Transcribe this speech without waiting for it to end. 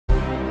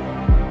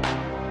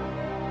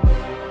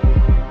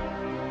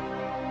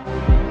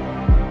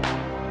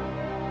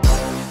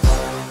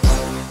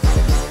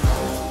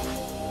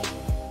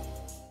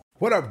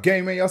What up,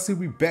 gang, man? Y'all see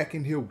we back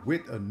in here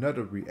with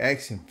another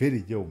reaction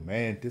video,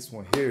 man. This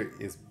one here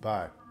is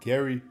by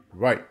Gary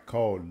Wright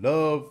called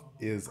Love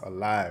is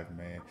Alive,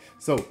 man.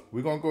 So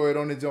we're gonna go ahead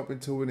on and jump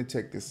into it and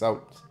check this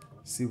out.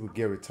 See what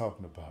Gary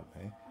talking about,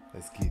 man.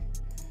 Let's get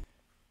it.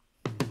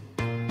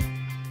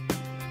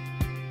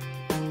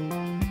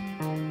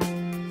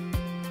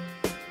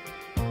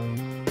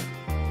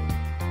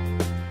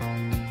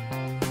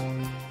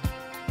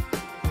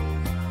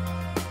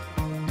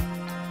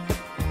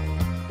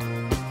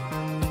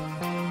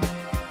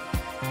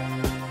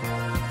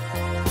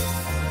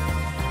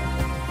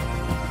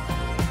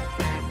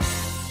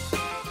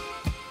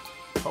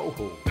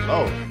 Oh,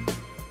 Lord.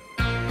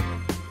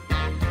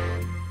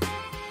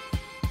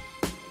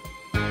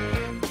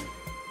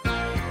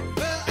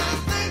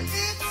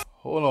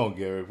 Hold on,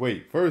 Gary.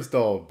 Wait, first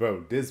off,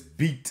 bro, this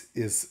beat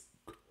is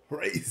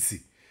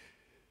crazy.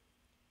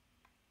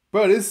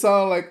 Bro, this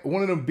sounds like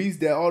one of them beats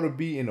that ought to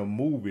be in a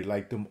movie,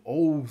 like them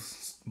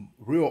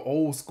real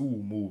old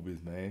school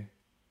movies, man.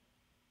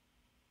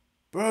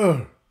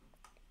 Bro.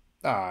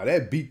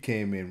 That beat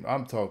came in.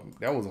 I'm talking,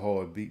 that was a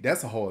hard beat.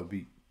 That's a hard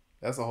beat.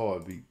 That's a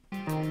hard beat.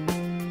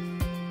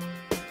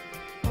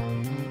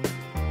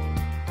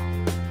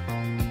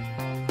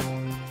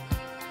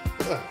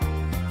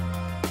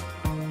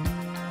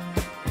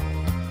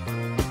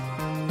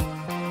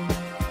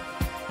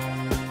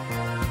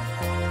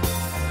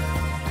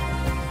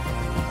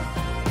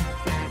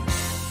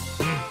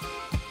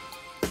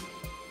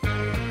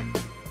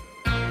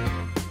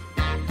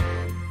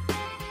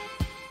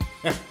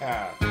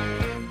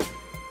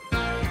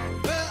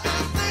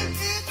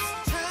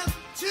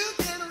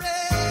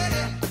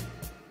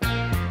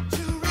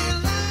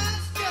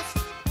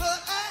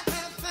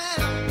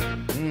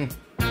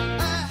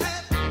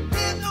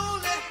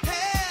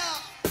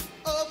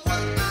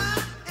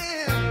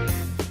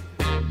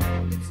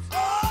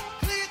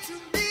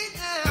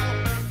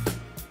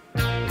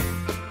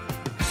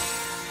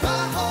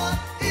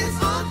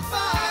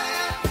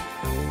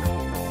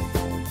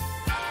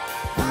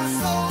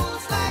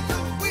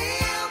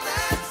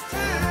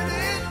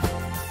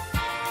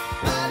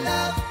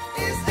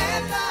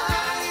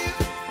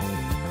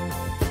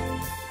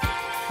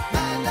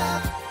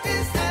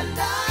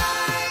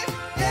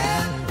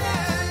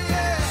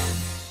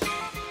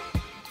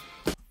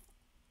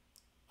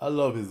 I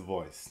love his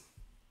voice.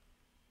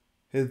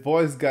 His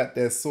voice got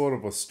that sort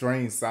of a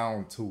strange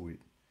sound to it.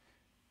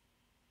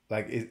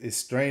 Like it's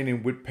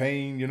straining with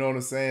pain, you know what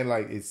I'm saying?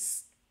 Like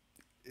it's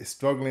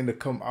struggling to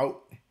come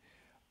out.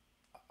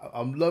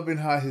 I'm loving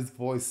how his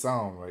voice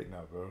sound right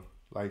now, bro.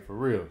 Like for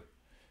real.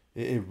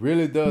 It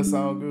really does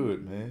sound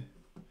good, man.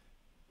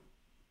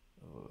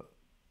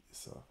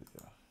 It's off it,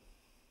 y'all.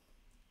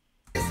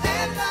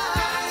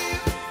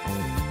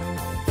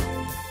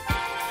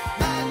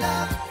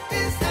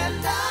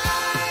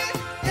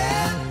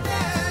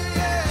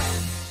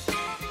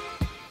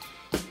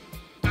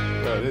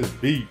 This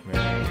beat,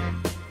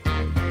 man.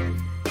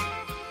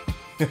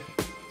 There's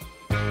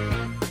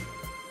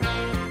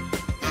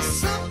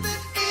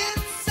something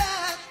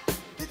inside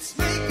that's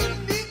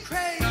making me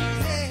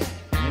crazy.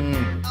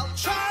 I'll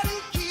try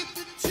to keep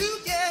it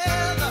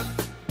together.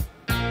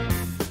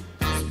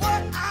 'Cause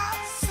what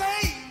I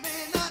say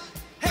may not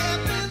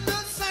happen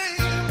the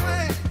same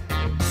way.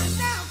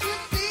 Now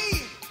could be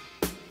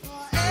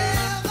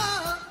forever.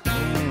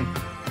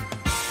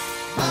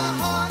 My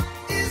heart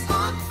is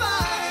on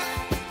fire.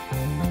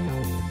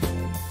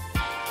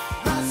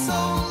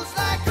 Soul's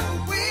like a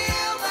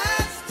wheel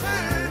that's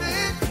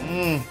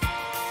turning.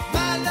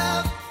 My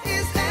love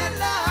is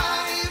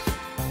alive.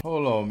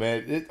 Hold on,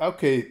 man.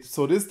 Okay,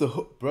 so this the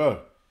hook,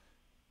 bro.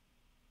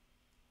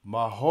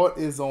 My heart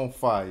is on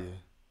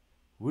fire.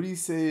 What do you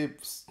say?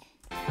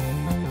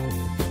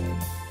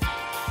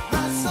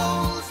 My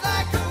soul's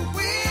like a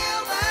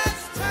wheel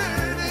that's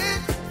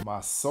turning.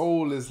 My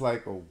soul is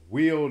like a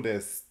wheel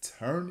that's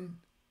turning.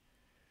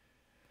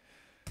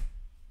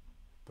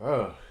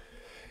 Bro.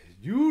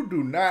 You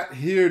do not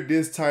hear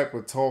this type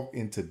of talk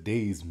in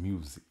today's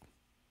music.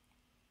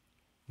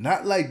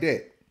 Not like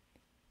that.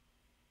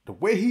 The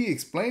way he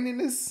explaining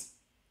this.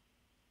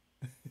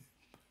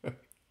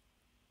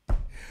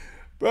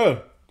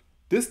 Bro,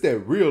 this that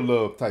real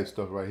love type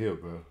stuff right here,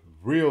 bro.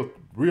 Real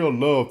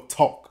love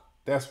talk.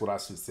 That's what I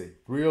should say.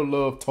 Real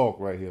love talk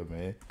right here,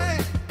 man.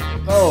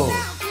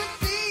 Oh.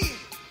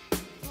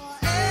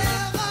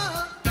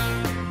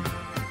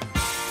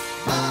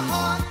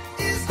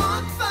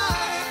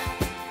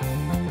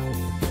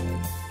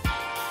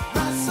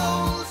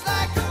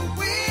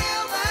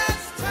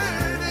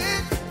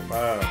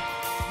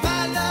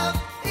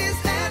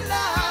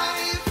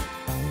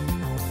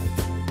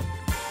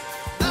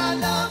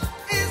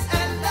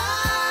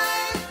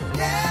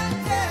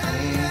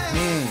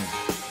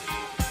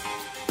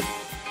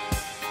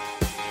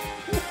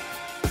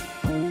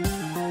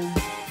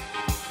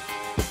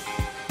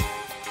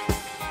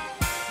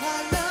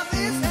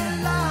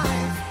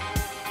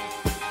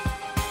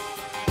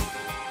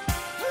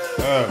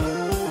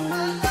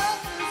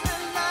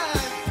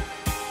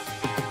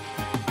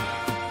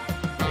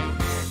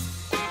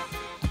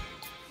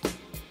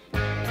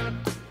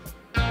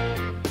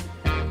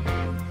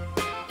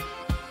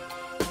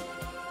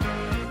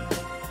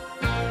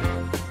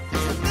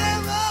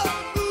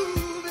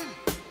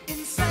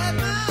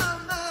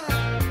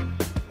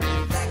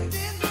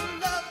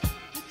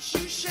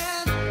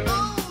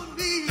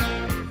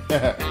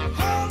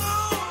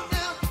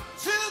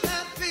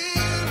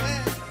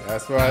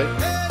 That's right.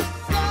 Let it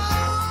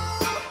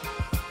flow,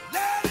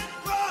 let it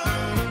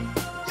run.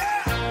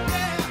 Yeah,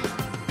 yeah.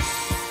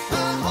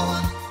 My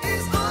heart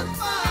is on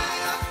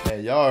fire.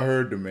 And y'all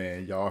heard the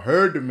man. Y'all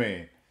heard the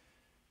man.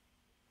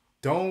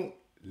 Don't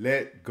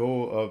let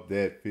go of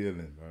that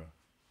feeling, bro.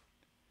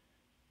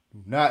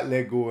 Do not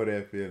let go of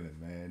that feeling,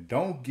 man.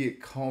 Don't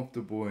get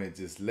comfortable and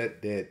just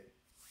let that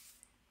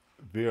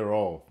veer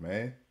off,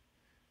 man.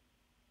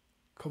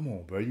 Come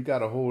on, bro. You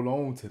gotta hold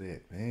on to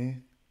that,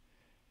 man.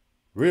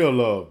 Real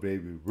love,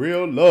 baby.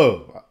 Real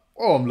love.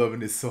 Oh, I'm loving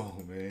this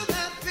song, man.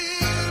 That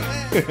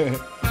feeling.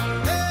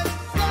 Let it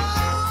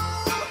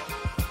flow,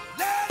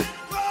 let it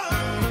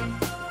run.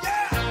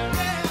 Yeah,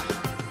 yeah.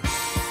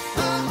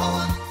 My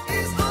heart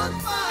is on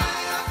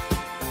fire.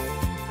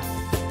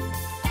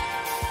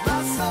 My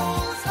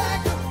soul's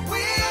like a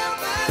wheel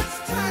that's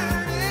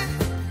turning.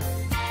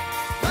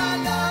 My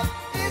love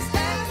is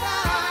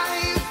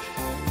alive.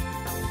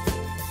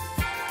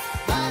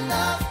 My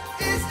love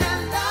is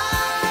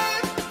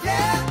alive.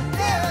 Yeah,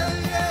 yeah,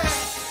 yeah.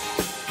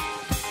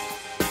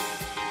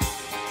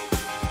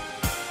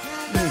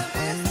 My love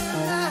is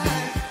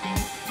alive.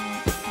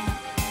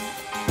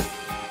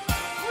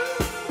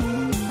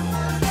 Ooh,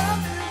 my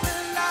love is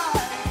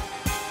alive.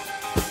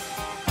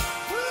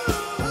 Ooh,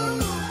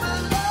 my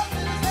love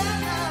is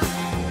alive.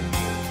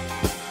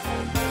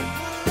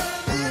 My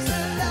love is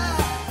alive.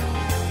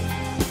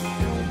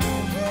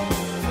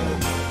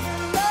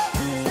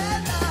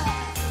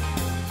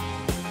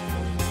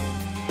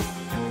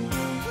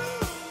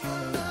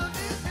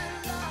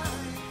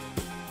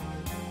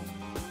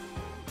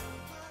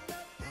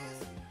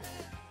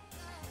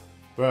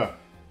 Bruh.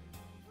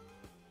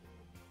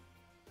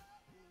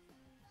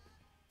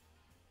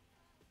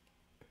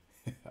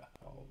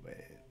 Oh, man,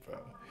 bro.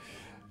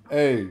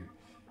 Hey,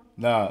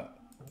 now,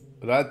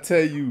 but I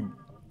tell you,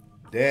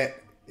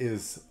 that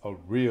is a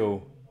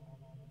real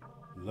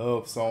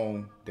love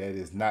song that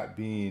is not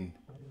being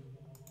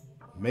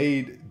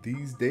made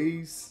these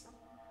days.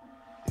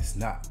 It's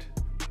not.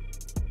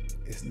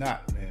 It's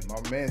not, man.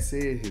 My man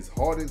said his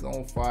heart is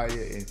on fire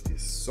and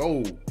his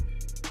soul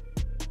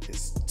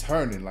is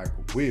turning like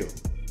a wheel.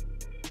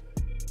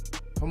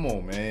 Come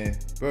on, man.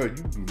 Bro, you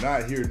do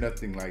not hear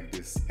nothing like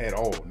this at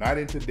all. Not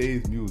in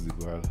today's music,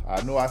 bro.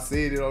 I know I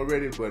said it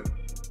already, but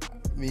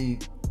I mean,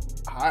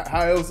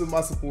 how else am I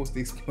supposed to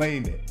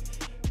explain it?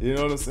 You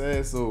know what I'm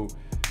saying? So,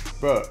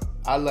 bro,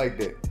 I like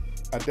that.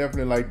 I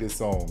definitely like this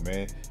song,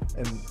 man.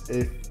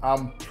 And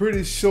I'm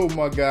pretty sure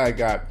my guy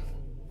got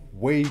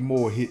way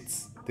more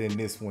hits than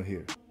this one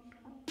here.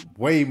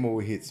 Way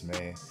more hits,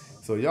 man.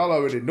 So y'all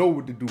already know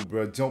what to do,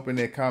 bro. Jump in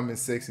that comment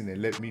section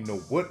and let me know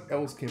what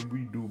else can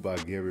we do by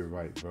Gary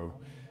Wright, bro.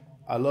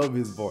 I love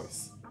his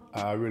voice.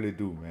 I really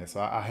do, man. So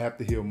I have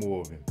to hear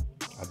more of him.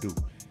 I do.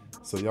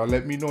 So y'all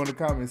let me know in the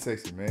comment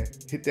section, man.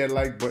 Hit that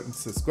like button.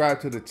 Subscribe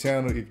to the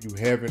channel if you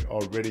haven't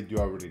already. You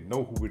already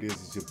know who it is.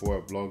 It's your boy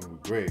Vlogging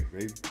with Greg,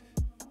 baby.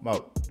 I'm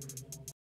out.